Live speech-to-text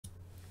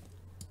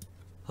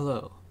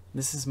Hello,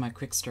 this is my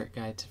quick start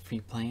guide to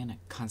Freeplane, a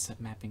concept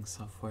mapping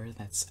software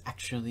that's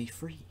actually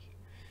free.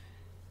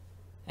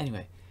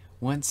 Anyway,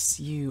 once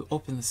you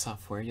open the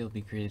software, you'll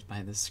be greeted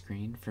by this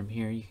screen. From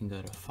here you can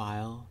go to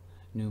File,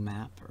 New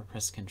Map, or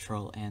press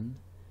Ctrl-N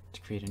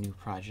to create a new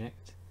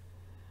project.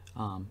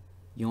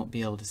 You won't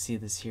be able to see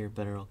this here,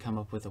 but it'll come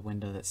up with a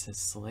window that says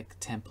Select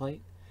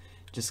Template.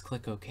 Just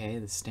click OK,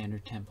 the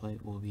standard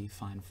template will be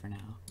fine for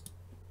now.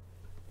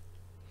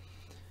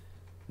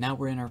 Now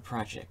we're in our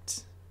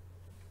project.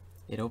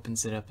 It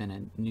opens it up in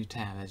a new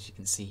tab, as you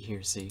can see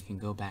here, so you can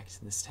go back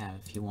to this tab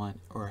if you want,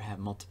 or have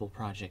multiple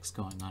projects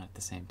going on at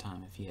the same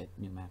time if you hit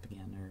New Map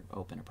again or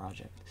open a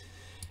project.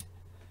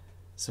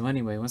 So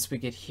anyway, once we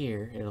get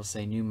here, it'll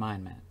say New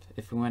Mind Map.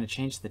 If we want to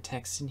change the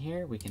text in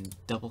here, we can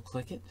double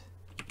click it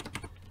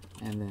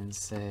and then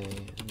say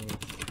the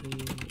 3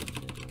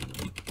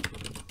 little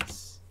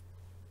pigs.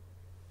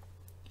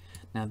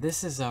 Now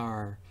this is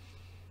our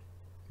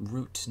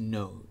root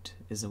node,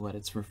 is what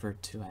it's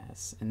referred to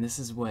as, and this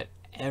is what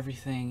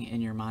everything in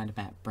your mind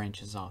map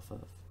branches off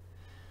of.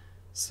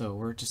 So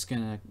we're just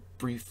gonna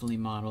briefly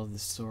model the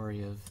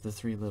story of the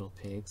 3 little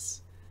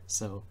pigs.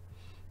 So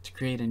to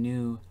create a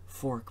new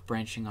fork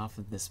branching off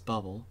of this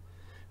bubble,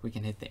 we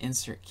can hit the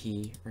insert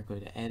key or go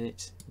to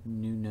edit,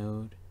 new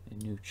node,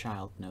 and new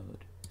child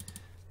node.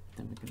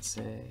 Then we can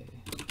say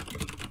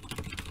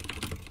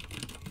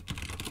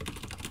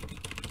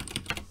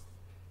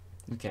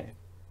okay,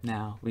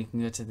 now we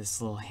can go to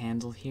this little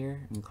handle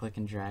here and click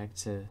and drag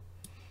to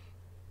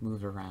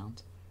move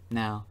around.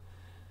 Now,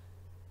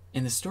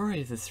 in the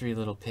story of the 3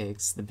 little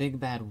pigs, the big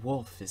bad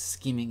wolf is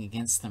scheming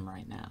against them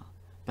right now.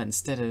 But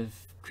instead of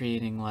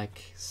creating,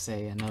 like,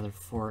 say, another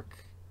fork,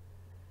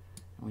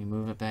 and we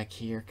move it back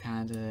here,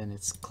 kinda, and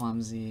it's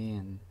clumsy,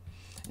 and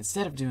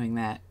instead of doing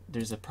that,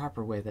 there's a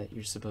proper way that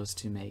you're supposed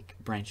to make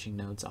branching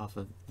nodes off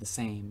of the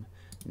same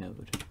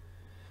node.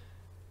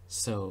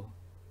 So,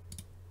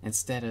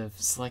 instead of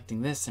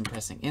selecting this and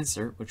pressing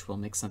insert, which will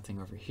make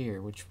something over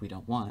here, which we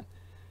don't want,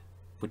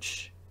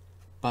 which,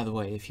 by the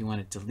way, if you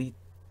want to delete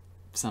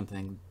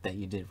something that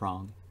you did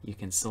wrong, you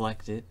can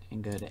select it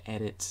and go to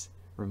edit,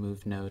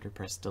 remove node, or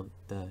press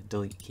the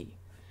delete key.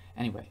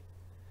 Anyway,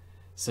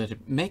 so to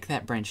make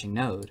that branching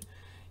node,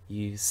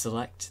 you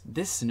select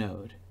this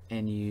node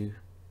and you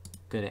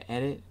go to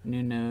edit,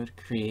 new node,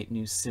 create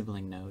new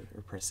sibling node,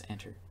 or press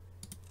enter.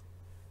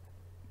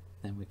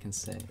 Then we can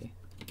say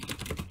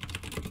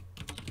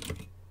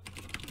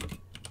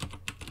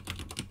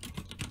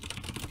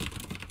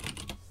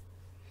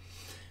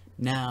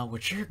now,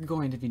 what you're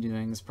going to be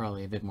doing is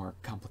probably a bit more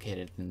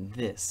complicated than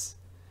this,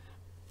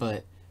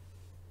 but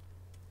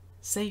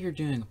say you're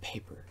doing a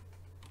paper.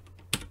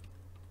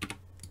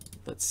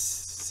 Let's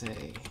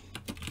say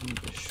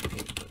English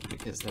paper,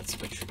 because that's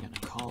what you're going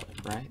to call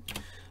it, right?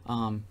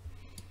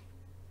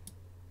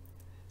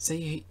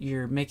 Say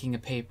you're making a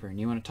paper and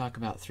you want to talk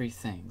about 3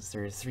 things.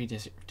 There are 3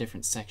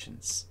 different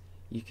sections.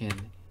 You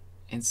can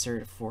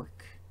insert a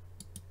fork,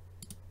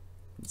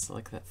 and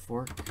select that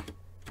fork,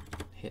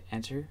 hit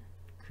enter.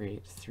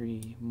 Create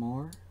 3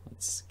 more.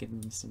 Let's give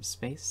them some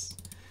space.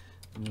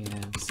 We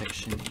have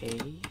section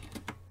A,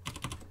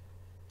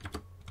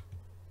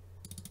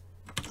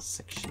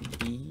 section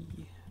B,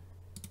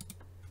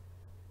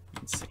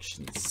 and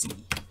section C.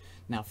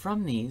 Now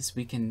from these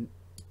we can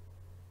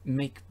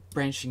make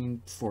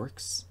branching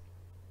forks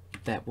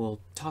that will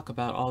talk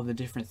about all the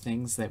different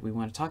things that we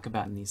want to talk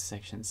about in these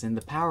sections. And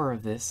the power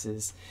of this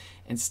is,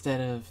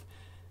 instead of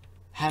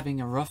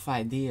having a rough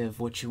idea of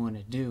what you want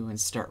to do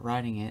and start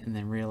writing it and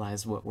then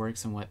realize what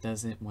works and what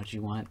doesn't, and what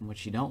you want and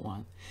what you don't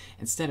want,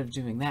 instead of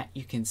doing that,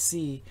 you can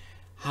see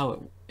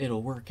how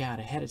it'll work out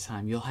ahead of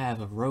time. You'll have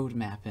a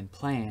roadmap and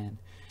plan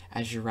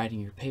as you're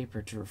writing your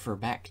paper to refer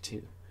back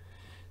to.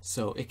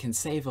 So it can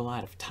save a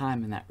lot of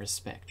time in that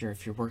respect. Or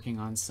if you're working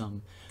on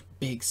some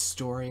big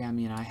story, I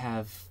mean, I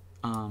have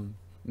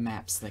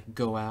maps that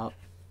go out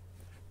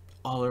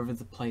all over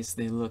the place.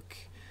 They look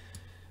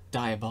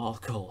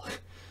diabolical.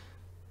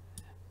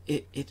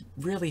 It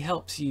really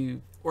helps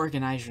you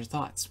organize your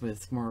thoughts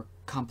with more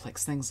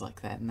complex things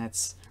like that, and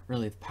that's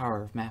really the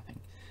power of mapping.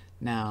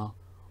 Now,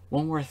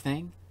 one more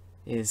thing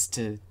is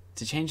to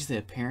change the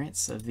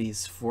appearance of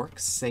these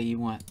forks. Say you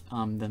want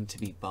them to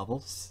be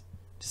bubbles,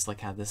 just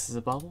like how this is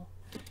a bubble.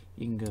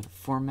 You can go to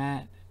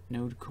Format,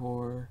 Node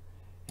Core,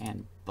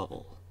 and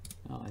Bubble.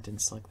 Oh, I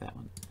didn't select that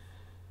one.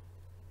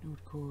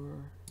 Node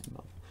Core and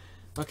Bubble.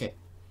 Okay,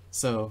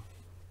 so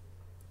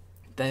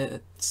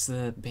that's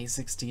the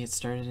basics to get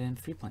started in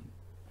Freeplane.